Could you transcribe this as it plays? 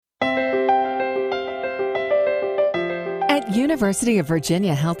At University of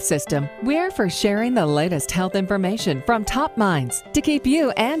Virginia Health System, we're for sharing the latest health information from top minds to keep you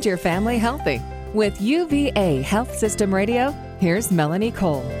and your family healthy. With UVA Health System Radio, here's Melanie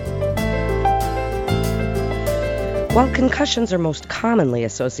Cole. While concussions are most commonly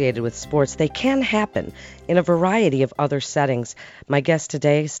associated with sports, they can happen in a variety of other settings. My guest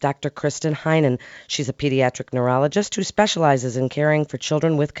today is Dr. Kristen Heinen. She's a pediatric neurologist who specializes in caring for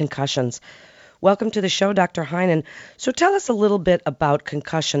children with concussions. Welcome to the show, Dr. Heinen. So tell us a little bit about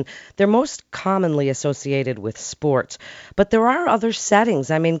concussion. They're most commonly associated with sports, but there are other settings.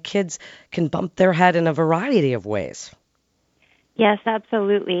 I mean, kids can bump their head in a variety of ways. Yes,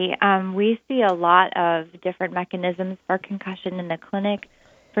 absolutely. We see a lot of different mechanisms for concussion in the clinic.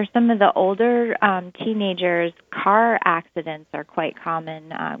 For some of the older teenagers, car accidents are quite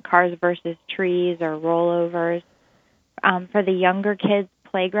common, cars versus trees or rollovers. For the younger kids,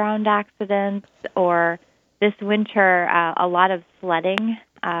 playground accidents, or this winter, a lot of sledding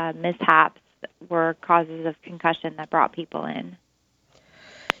mishaps were causes of concussion that brought people in.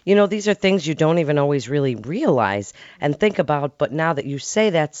 You know, these are things you don't even always really realize and think about, but now that you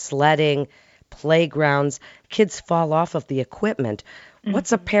say that, sledding, playgrounds, kids fall off of the equipment. Mm-hmm.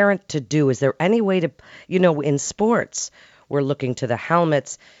 What's a parent to do? Is there any way to, in sports, we're looking to the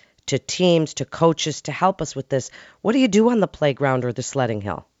helmets, to teams, to coaches to help us with this. What do you do on the playground or the sledding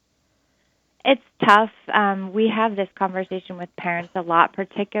hill? It's tough. We have this conversation with parents a lot,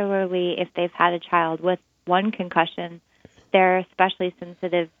 particularly if they've had a child with one concussion. They're especially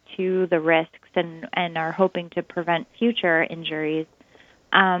sensitive to the risks and are hoping to prevent future injuries.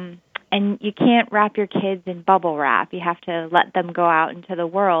 And you can't wrap your kids in bubble wrap. You have to let them go out into the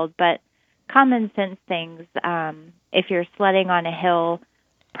world. But common sense things, if you're sledding on a hill,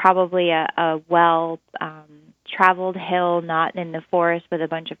 probably a well-traveled hill, not in the forest with a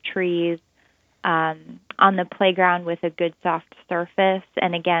bunch of trees, on the playground with a good soft surface,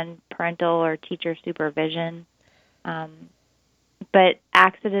 and again, parental or teacher supervision. But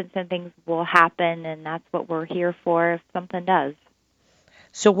accidents and things will happen, and that's what we're here for if something does.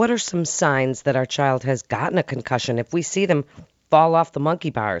 So what are some signs that our child has gotten a concussion? If we see them fall off the monkey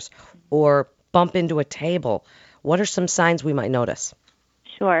bars or bump into a table, what are some signs we might notice?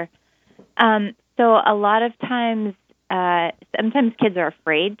 Sure. So a lot of times, sometimes kids are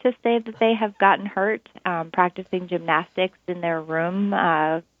afraid to say that they have gotten hurt practicing gymnastics in their room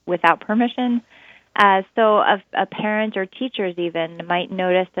without permission. So a parent or teachers even might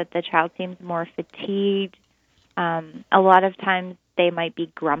notice that the child seems more fatigued. A lot of times they might be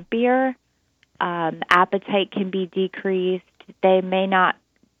grumpier. Appetite can be decreased. They may not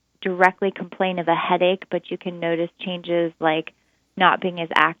directly complain of a headache, but you can notice changes like not being as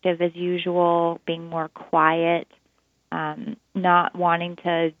active as usual, being more quiet, not wanting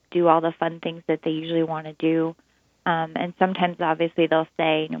to do all the fun things that they usually want to do. And sometimes, obviously, they'll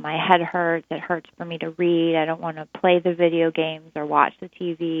say, my head hurts, it hurts for me to read, I don't want to play the video games or watch the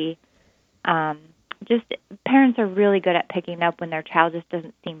TV. Just parents are really good at picking up when their child just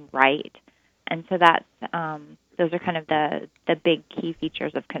doesn't seem right. And so those are kind of the big key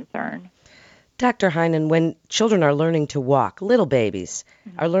features of concern. Dr. Heinen, when children are learning to walk, little babies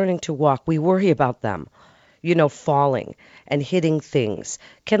are learning to walk, we worry about them, falling and hitting things.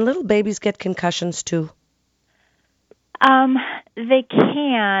 Can little babies get concussions too? They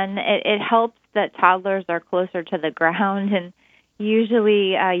can. It helps that toddlers are closer to the ground, and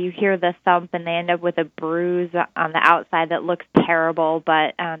usually you hear the thump and they end up with a bruise on the outside that looks terrible,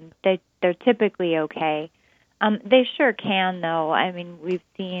 but they're typically okay. They sure can, though. I mean, we've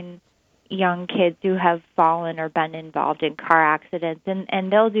seen young kids who have fallen or been involved in car accidents,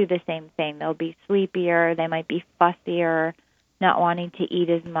 and they'll do the same thing. They'll be sleepier, they might be fussier, not wanting to eat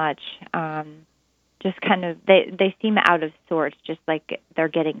as much. Just kind of, they seem out of sorts, just like they're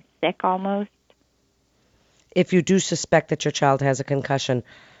getting sick almost. If you do suspect that your child has a concussion,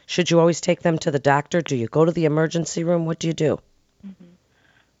 should you always take them to the doctor? Do you go to the emergency room? What do you do? Mm-hmm.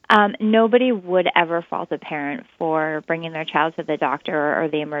 Nobody would ever fault a parent for bringing their child to the doctor or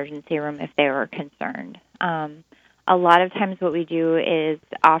the emergency room if they were concerned. A lot of times what we do is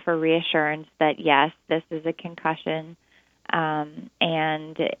offer reassurance that, yes, this is a concussion, and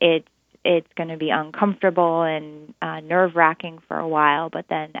it's going to be uncomfortable and nerve-wracking for a while, but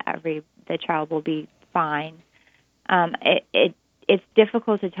then the child will be fine. It's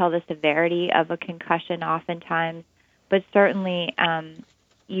difficult to tell the severity of a concussion oftentimes, but certainly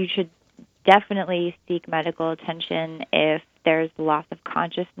you should definitely seek medical attention if there's loss of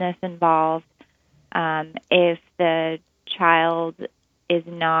consciousness involved, if the child is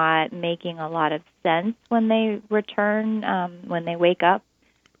not making a lot of sense when they return, when they wake up.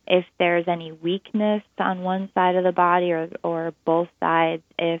 if there's any weakness on one side of the body or both sides,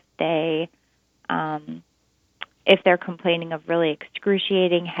 if they're complaining of really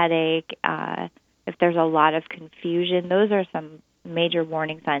excruciating headache, if there's a lot of confusion. Those are some major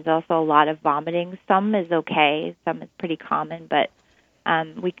warning signs. Also, a lot of vomiting. Some is okay. Some is pretty common, but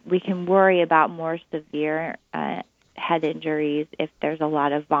we can worry about more severe head injuries if there's a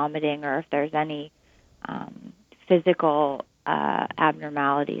lot of vomiting or if there's any physical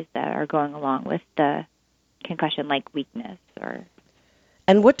abnormalities that are going along with the concussion, like weakness.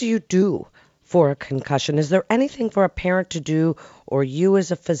 And what do you do for a concussion? Is there anything for a parent to do, or you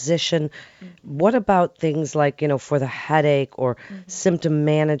as a physician? What about things like, for the headache or symptom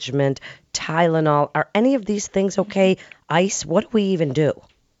management, Tylenol? Are any of these things okay? Ice? What do we even do?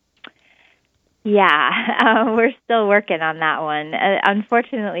 Yeah, we're still working on that one.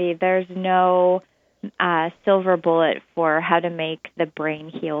 Unfortunately, there's no silver bullet for how to make the brain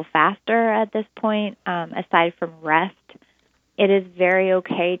heal faster at this point, aside from rest. It is very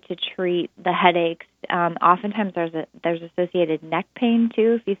okay to treat the headaches. Oftentimes there's associated neck pain,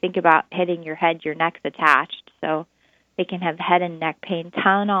 too. If you think about hitting your head, your neck's attached, so they can have head and neck pain.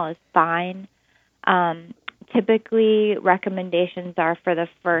 Tylenol is fine. Typically, recommendations are for the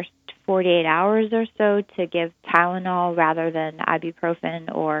first 48 hours or so to give Tylenol rather than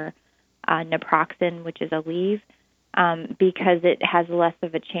ibuprofen or naproxen, which is Aleve, because it has less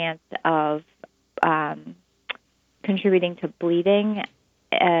of a chance of contributing to bleeding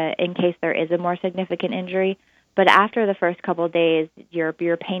in case there is a more significant injury. But after the first couple of days, your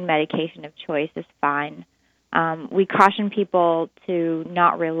pain medication of choice is fine. We caution people to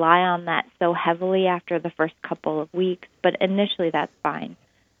not rely on that so heavily after the first couple of weeks, but initially that's fine.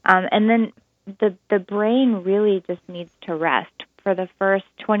 And then the brain really just needs to rest. For the first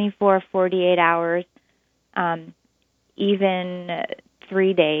 24, 48 hours, even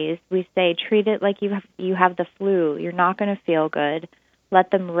 3 days, we say treat it like you have the flu. You're not going to feel good.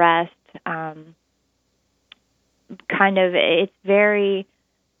 Let them rest. It's very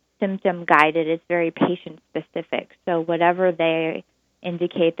symptom guided. It's very patient specific. So whatever they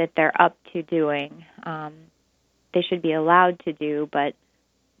indicate that they're up to doing, they should be allowed to do, but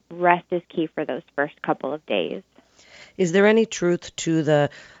rest is key for those first couple of days. Is there any truth to the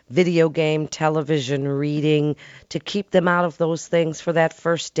video game, television, reading, to keep them out of those things for that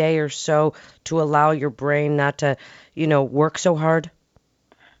first day or so to allow your brain not to, work so hard?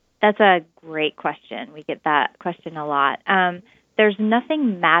 That's a great question. We get that question a lot. There's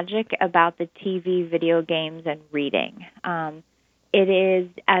nothing magic about the TV, video games, and reading. It is,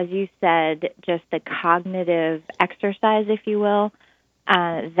 as you said, just the cognitive exercise, if you will,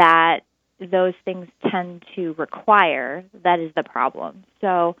 that those things tend to require. That is the problem.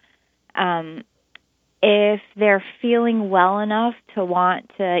 So if they're feeling well enough to want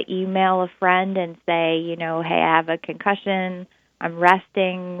to email a friend and say, hey, I have a concussion, I'm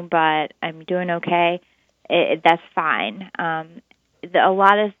resting, but I'm doing okay, that's fine. A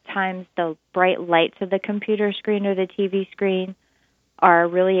lot of times the bright lights of the computer screen or the TV screen are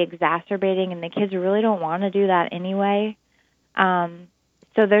really exacerbating, and the kids really don't want to do that anyway.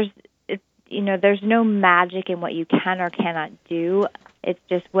 So there's no magic in what you can or cannot do. It's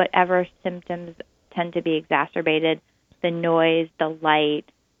just whatever symptoms tend to be exacerbated, the noise, the light,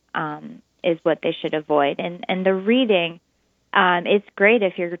 is what they should avoid. And the reading, it's great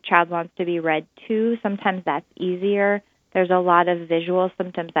if your child wants to be read to. Sometimes that's easier. There's a lot of visual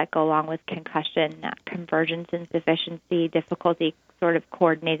symptoms that go along with concussion, convergence insufficiency, difficulty sort of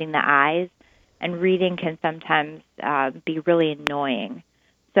coordinating the eyes, and reading can sometimes be really annoying.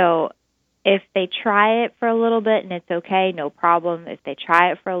 So if they try it for a little bit and it's okay, no problem. If they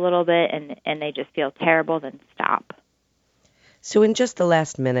try it for a little bit and they just feel terrible, then stop. So in just the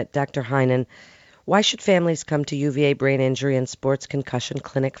last minute, Dr. Heinen, why should families come to UVA Brain Injury and Sports Concussion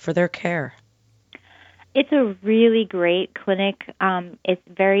Clinic for their care? It's a really great clinic. It's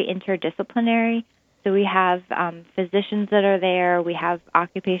very interdisciplinary. So we have physicians that are there. We have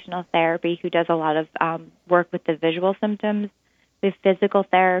occupational therapy who does a lot of work with the visual symptoms. We have physical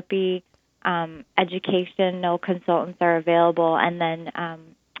therapy. Educational consultants are available. And then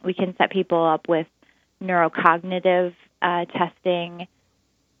we can set people up with neurocognitive testing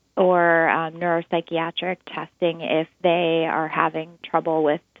or neuropsychiatric testing if they are having trouble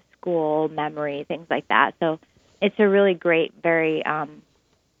with school, memory, things like that. So it's a really great, very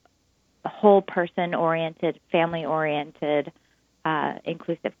whole person-oriented, family-oriented,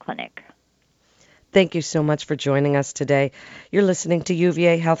 inclusive clinic. Thank you so much for joining us today. You're listening to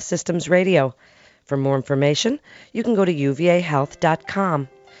UVA Health Systems Radio. For more information, you can go to uvahealth.com.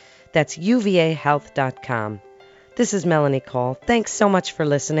 That's uvahealth.com. This is Melanie Cole. Thanks so much for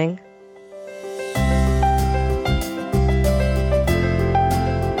listening.